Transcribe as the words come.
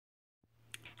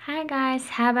Hi guys,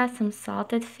 how about some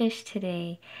salted fish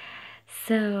today?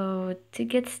 So to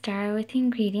get started with the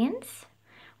ingredients,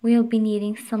 we'll be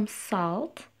needing some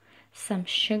salt, some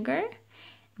sugar,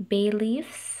 bay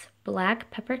leaves,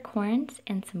 black peppercorns,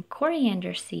 and some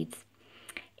coriander seeds.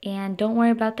 And don't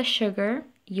worry about the sugar.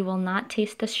 You will not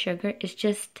taste the sugar. It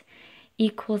just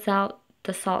equals out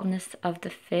the saltiness of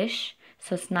the fish,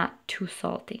 so it's not too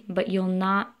salty, but you'll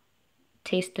not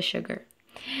taste the sugar.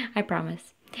 I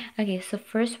promise. Okay, so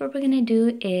first what we're gonna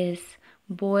do is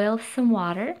boil some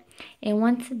water, and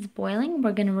once it's boiling,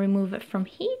 we're gonna remove it from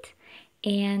heat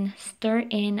and stir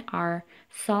in our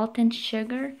salt and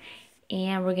sugar,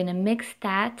 and we're gonna mix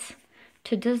that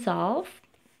to dissolve.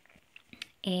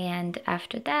 And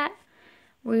after that,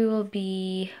 we will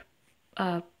be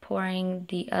pouring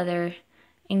the other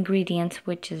ingredients,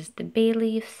 which is the bay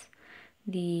leaves,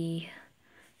 the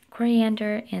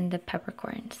coriander, and the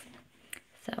peppercorns.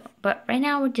 So, but right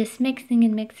now we're just mixing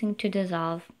and mixing to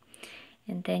dissolve.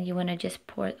 And then you want to just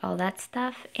pour all that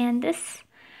stuff. And this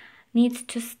needs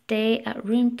to stay at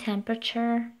room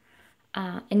temperature.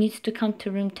 It needs to come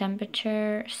to room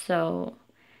temperature. So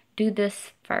do this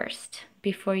first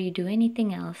before you do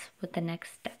anything else with the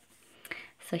next step.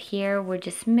 So here we're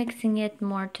just mixing it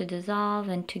more to dissolve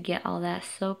and to get all that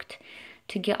soaked,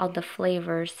 to get all the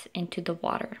flavors into the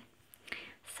water.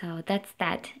 So that's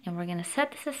that, and we're gonna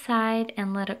set this aside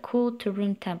and let it cool to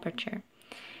room temperature.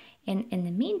 And in the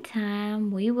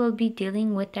meantime, we will be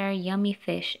dealing with our yummy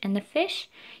fish. And the fish,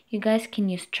 you guys can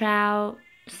use trout,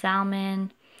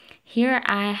 salmon. Here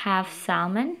I have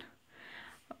salmon,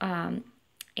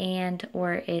 and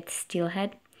or it's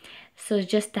steelhead. So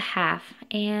it's just a half.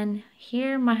 And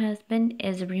here my husband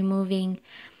is removing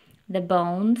the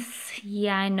bones.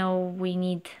 Yeah, I know we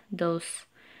need those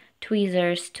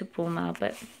tweezers to pull them out,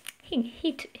 but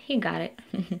he got it.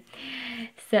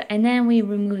 So, and then we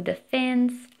remove the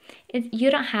fins.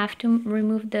 You don't have to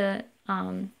remove the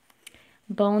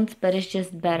bones, but it's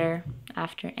just better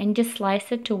after. And just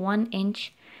slice it to 1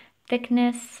 inch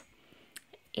thickness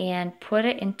and put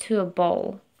it into a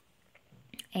bowl.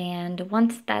 And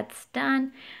once that's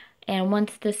done, and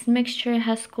once this mixture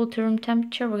has cooled to room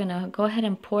temperature, we're gonna go ahead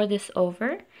and pour this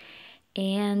over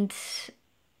and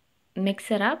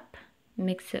mix it up,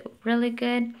 mix it really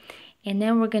good. And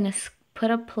then we're gonna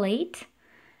put a plate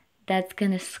that's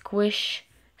gonna squish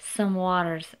some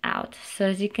waters out. So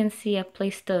as you can see, I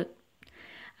placed the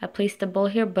bowl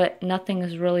here, but nothing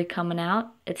is really coming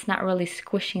out. It's not really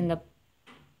squishing the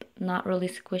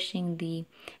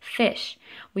fish.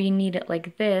 We need it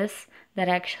like this, that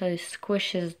actually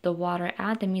squishes the water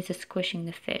out. That means it's squishing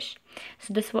the fish.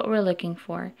 So this is what we're looking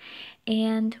for.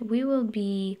 And we will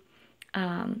be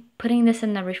putting this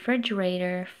in the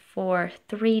refrigerator for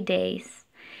 3 days.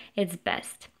 It's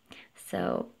best.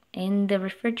 So in the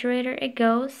refrigerator it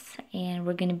goes, and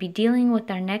we're going to be dealing with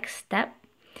our next step,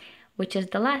 which is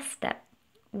the last step,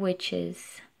 which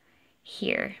is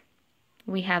here.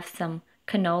 We have some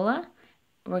canola.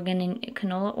 We're going to need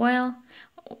canola oil,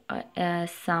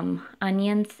 some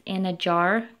onions in a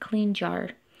jar, clean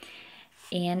jar,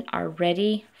 and our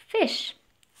ready fish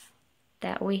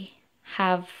that we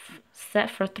have set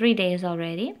for 3 days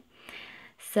already.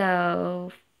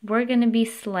 So we're going to be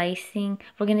slicing.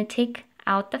 We're going to take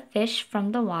out the fish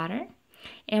from the water,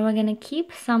 and we're going to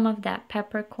keep some of that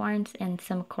peppercorns and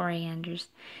some corianders.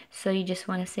 So you just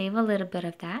want to save a little bit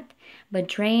of that, but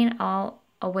drain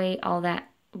away all that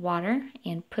water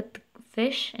and put the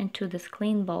fish into this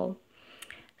clean bowl.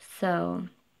 So,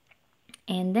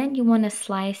 and then you want to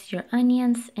slice your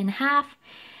onions in half,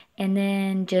 and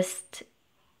then just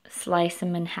slice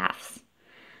them in halves.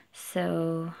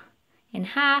 So in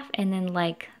half, and then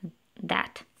like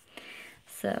that.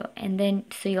 So, and then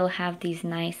so you'll have these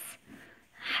nice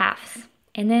halves.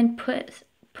 And then put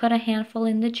a handful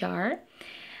in the jar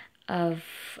of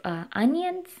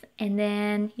onions, and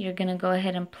then you're gonna go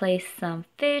ahead and place some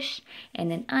fish,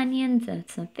 and then onions and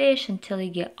some fish until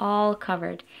you get all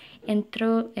covered, and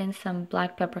throw in some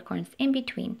black peppercorns in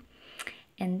between.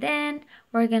 And then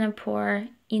we're gonna pour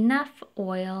enough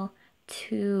oil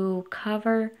to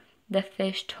cover the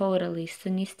fish totally. So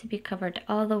it needs to be covered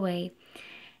all the way.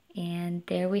 And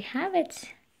there we have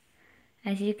it.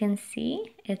 As you can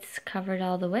see, it's covered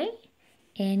all the way.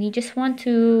 And you just want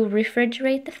to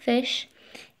refrigerate the fish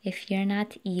if you're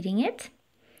not eating it,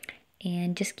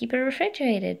 and just keep it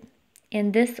refrigerated.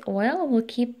 And this oil will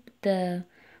keep the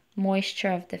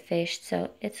moisture of the fish,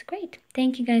 so it's great.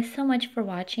 Thank you guys so much for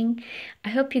watching. I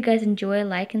hope you guys enjoy.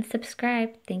 Like and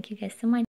subscribe. Thank you guys so much.